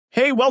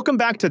Hey, welcome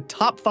back to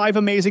Top 5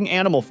 Amazing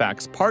Animal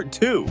Facts, Part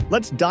 2.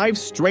 Let's dive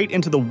straight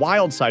into the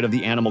wild side of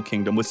the animal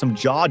kingdom with some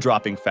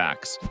jaw-dropping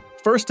facts.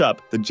 First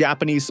up, the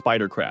Japanese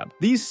spider crab.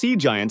 These sea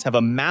giants have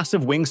a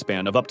massive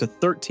wingspan of up to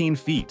 13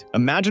 feet.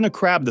 Imagine a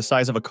crab the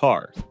size of a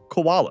car.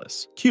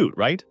 Koalas. Cute,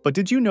 right? But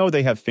did you know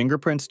they have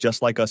fingerprints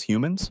just like us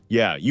humans?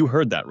 Yeah, you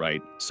heard that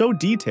right. So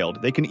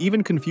detailed, they can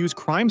even confuse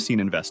crime scene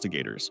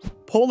investigators.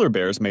 Polar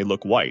bears may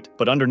look white,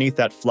 but underneath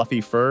that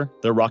fluffy fur,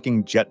 they're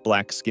rocking jet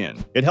black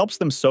skin. It helps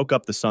them soak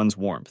up the sun's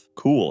warmth.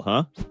 Cool,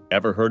 huh?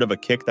 Ever heard of a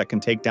kick that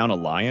can take down a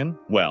lion?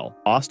 Well,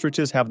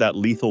 ostriches have that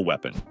lethal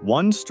weapon.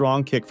 One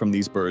strong kick from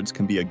these birds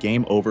can be a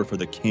game over for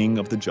the king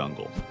of the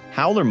jungle.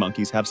 Howler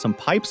monkeys have some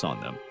pipes on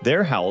them.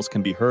 Their howls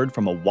can be heard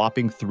from a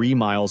whopping 3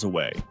 miles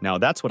away. Now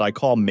that's what I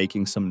call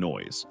making some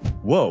noise.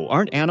 Whoa,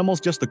 aren't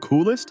animals just the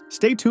coolest?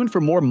 Stay tuned for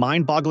more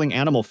mind-boggling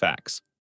animal facts.